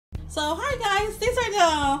So hi guys, these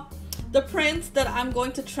are the prints that I'm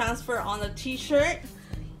going to transfer on a t-shirt,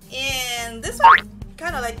 and this one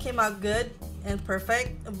kind of like came out good and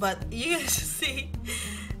perfect, but you guys see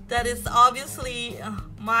that it's obviously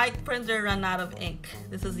my printer ran out of ink.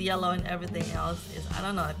 This is yellow and everything else is, I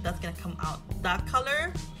don't know if that's gonna come out that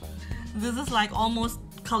color. This is like almost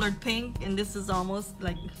colored pink, and this is almost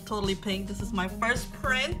like totally pink. This is my first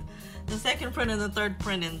print, the second print, and the third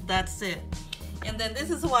print, and that's it. And then this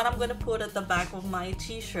is what I'm gonna put at the back of my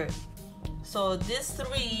t-shirt. So these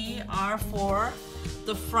three are for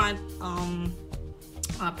the front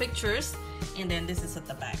pictures, and then this is at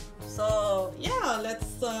the back. So yeah,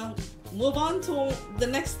 let's move on to the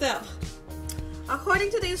next step. According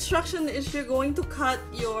to the instruction, is you're going to cut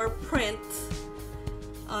your print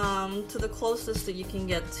to the closest that you can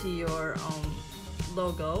get to your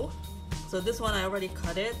logo. So this one I already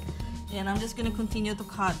cut it, and I'm just gonna continue to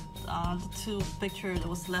cut the two pictures that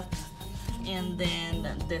was left, and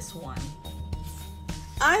then this one.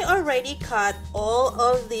 I already cut all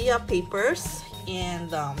of the papers, and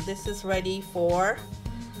this is ready for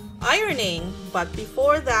ironing. But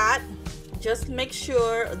before that, just make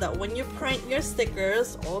sure that when you print your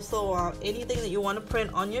stickers, also anything that you want to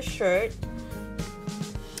print on your shirt,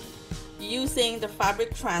 using the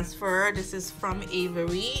fabric transfer, this is from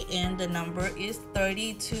Avery, and the number is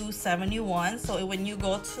 3271. So when you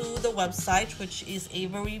go to the website, which is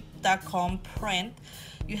avery.com print,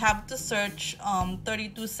 you have to search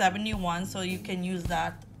 3271, so you can use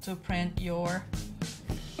that to print your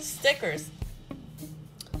stickers.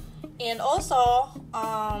 And also,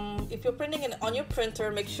 if you're printing it on your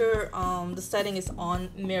printer, make sure the setting is on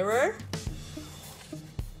mirror.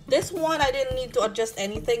 This one I didn't need to adjust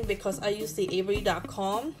anything because I use the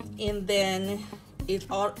avery.com, and then it's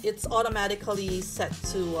automatically set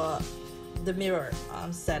to the mirror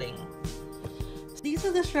setting. These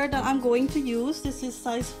are the shirts that I'm going to use. This is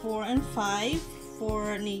size 4 and 5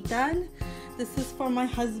 for Nathan. This is for my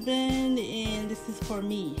husband, and this is for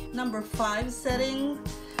me. Number 5 setting.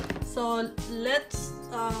 So let's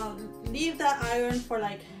leave that iron for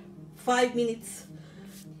like 5 minutes.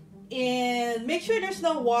 And make sure there's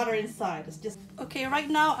no water inside. It's just okay. Right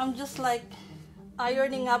now I'm just like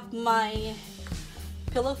ironing up my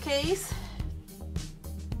pillowcase.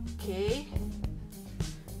 Okay,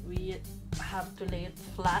 we have to lay it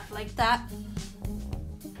flat like that.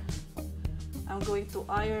 I'm going to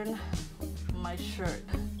iron my shirt.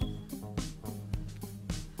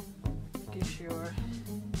 Making sure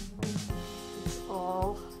it's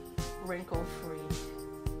all wrinkle free.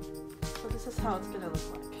 So this is how it's gonna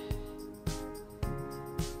look like.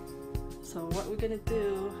 So what we're gonna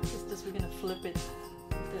do is just we're gonna flip it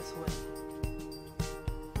this way.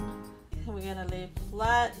 And we're gonna lay it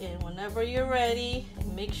flat, and whenever you're ready,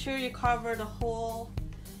 make sure you cover the whole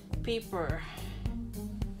paper.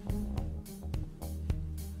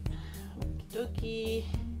 Okie dokie.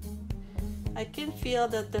 I can feel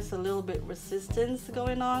that there's a little bit resistance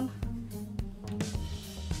going on.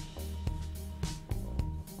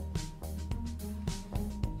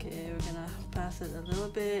 Okay, we're gonna pass it a little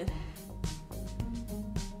bit.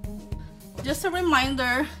 Just a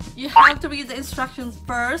reminder, you have to read the instructions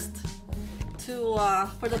first to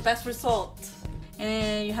for the best result,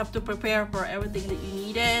 and you have to prepare for everything that you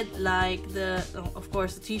needed, like the of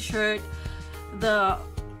course the t-shirt.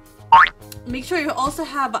 Make sure you also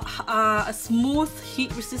have a smooth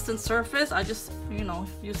heat-resistant surface. I just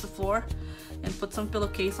use the floor and put some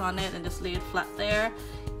pillowcase on it and just lay it flat there.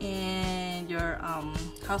 And your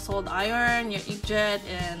household iron, your inkjet,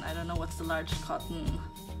 and I don't know what's the large cotton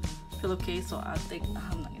pillowcase, so I think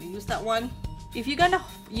I'm not gonna use that one. If you're gonna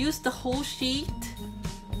use the whole sheet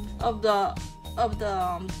of the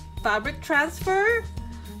fabric transfer,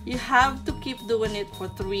 you have to keep doing it for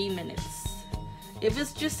 3 minutes. If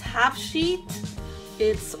it's just half sheet,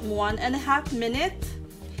 it's 1.5 minutes,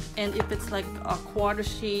 and if it's like a quarter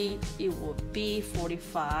sheet, it will be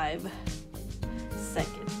 45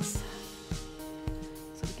 seconds.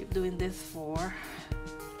 So keep doing this for.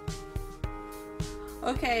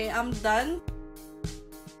 Okay, I'm done.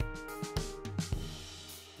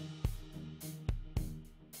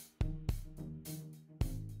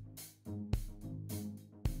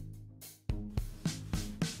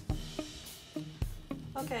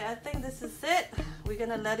 Okay, I think this is it. We're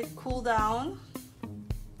gonna let it cool down.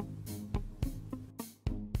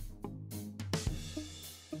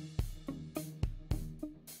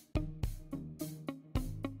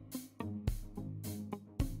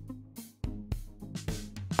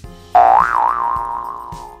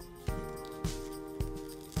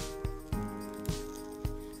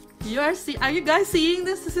 Are you guys seeing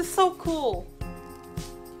this? This is so cool.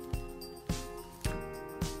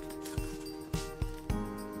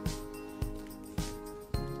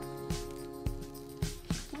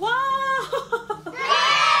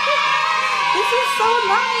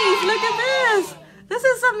 nice. Look at this. This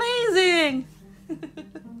is amazing.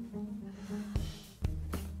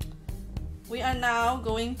 We are now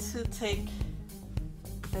going to take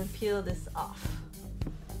and peel this off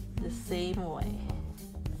the same way.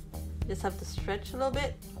 Just have to stretch a little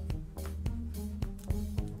bit.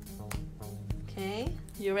 Okay,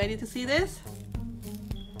 you ready to see this?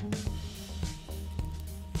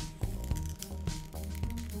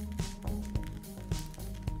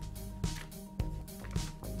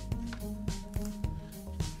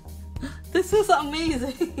 This is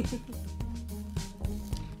amazing.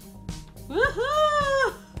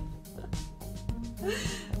 Woohoo!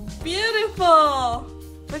 Beautiful!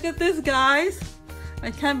 Look at this, guys.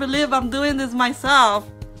 I can't believe I'm doing this myself.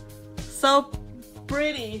 So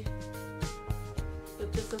pretty.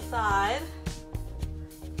 Put this aside.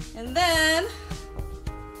 And then,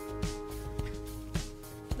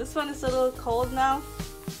 this one is a little cold now.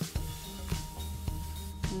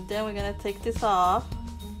 And then we're gonna take this off.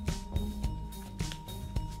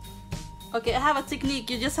 Okay, I have a technique.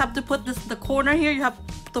 You just have to put this, the corner here, you have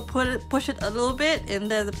to push it a little bit, and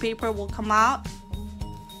then the paper will come out.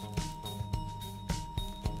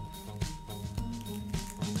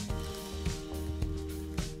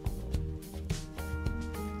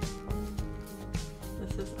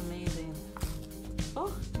 This is amazing.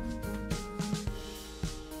 Oh.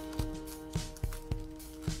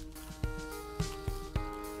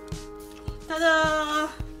 Ta-da!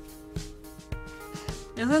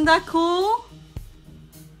 Isn't that cool?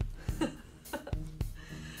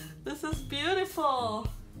 This is beautiful.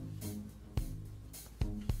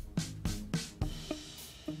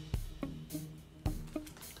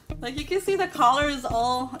 Like you can see the color is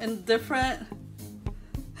all in different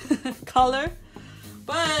color.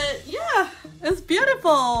 But yeah, it's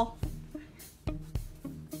beautiful.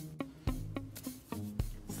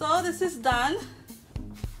 So this is done.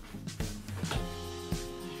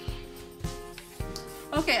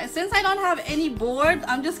 Okay, since I don't have any board,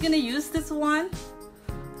 I'm just gonna use this one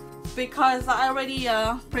because I already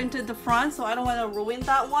printed the front, so I don't want to ruin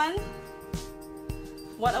that one.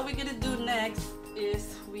 What are we gonna do next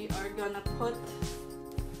is we are gonna put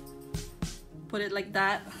it like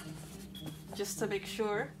that, just to make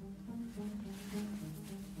sure.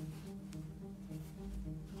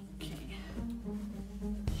 Okay.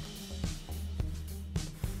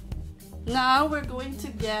 Now we're going to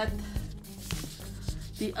get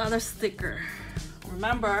the other sticker.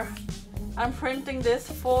 Remember, I'm printing this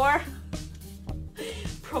for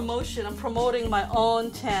promotion. I'm promoting my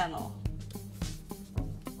own channel.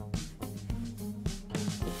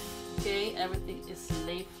 Okay, everything is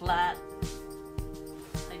laid flat,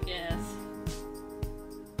 I guess.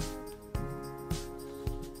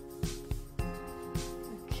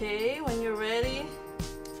 Okay, when you're ready,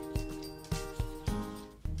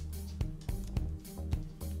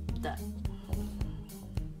 done.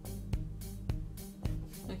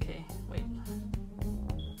 Okay, wait.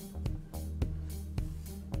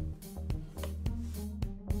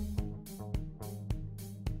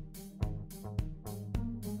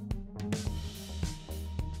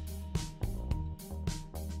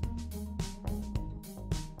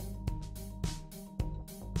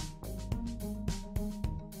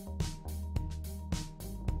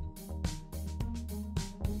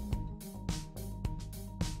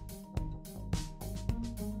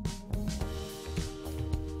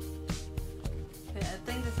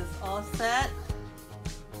 All set.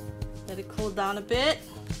 Let it cool down a bit.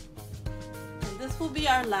 And this will be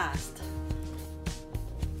our last.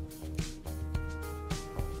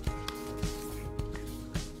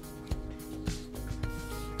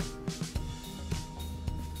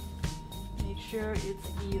 Make sure it's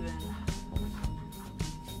even.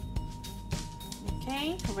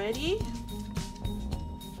 Okay, ready?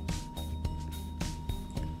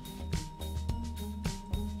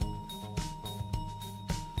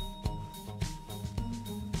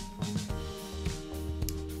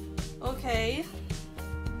 Okay,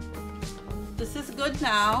 this is good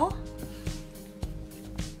now.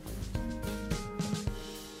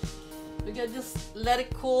 We're gonna just let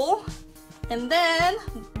it cool. And then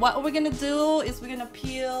what we're gonna do is we're gonna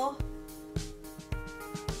peel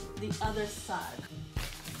the other side.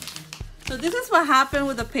 So this is what happened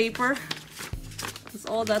with the paper. That's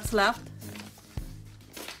all that's left.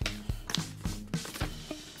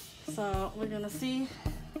 So we're gonna see.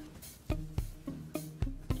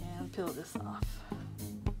 Peel this off.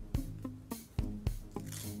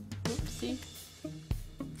 Oopsie.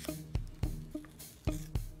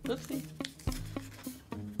 Oopsie.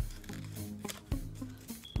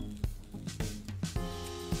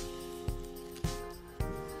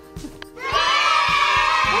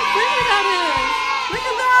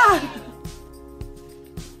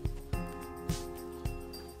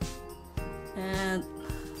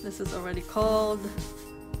 this is already cold.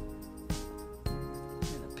 I'm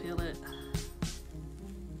gonna peel it.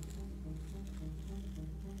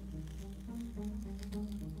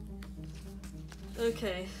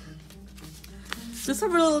 Okay. Just a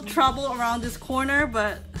little trouble around this corner,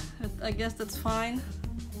 but I guess that's fine.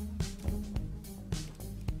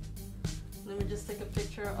 Let me just take a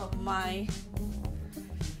picture of my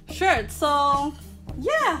shirt. So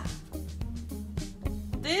yeah,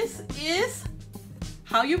 this is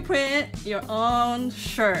how you print your own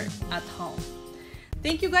shirt at home.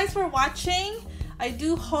 Thank you guys for watching. I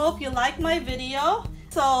do hope you like my video.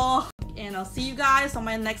 And I'll see you guys on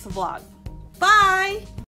my next vlog. Bye!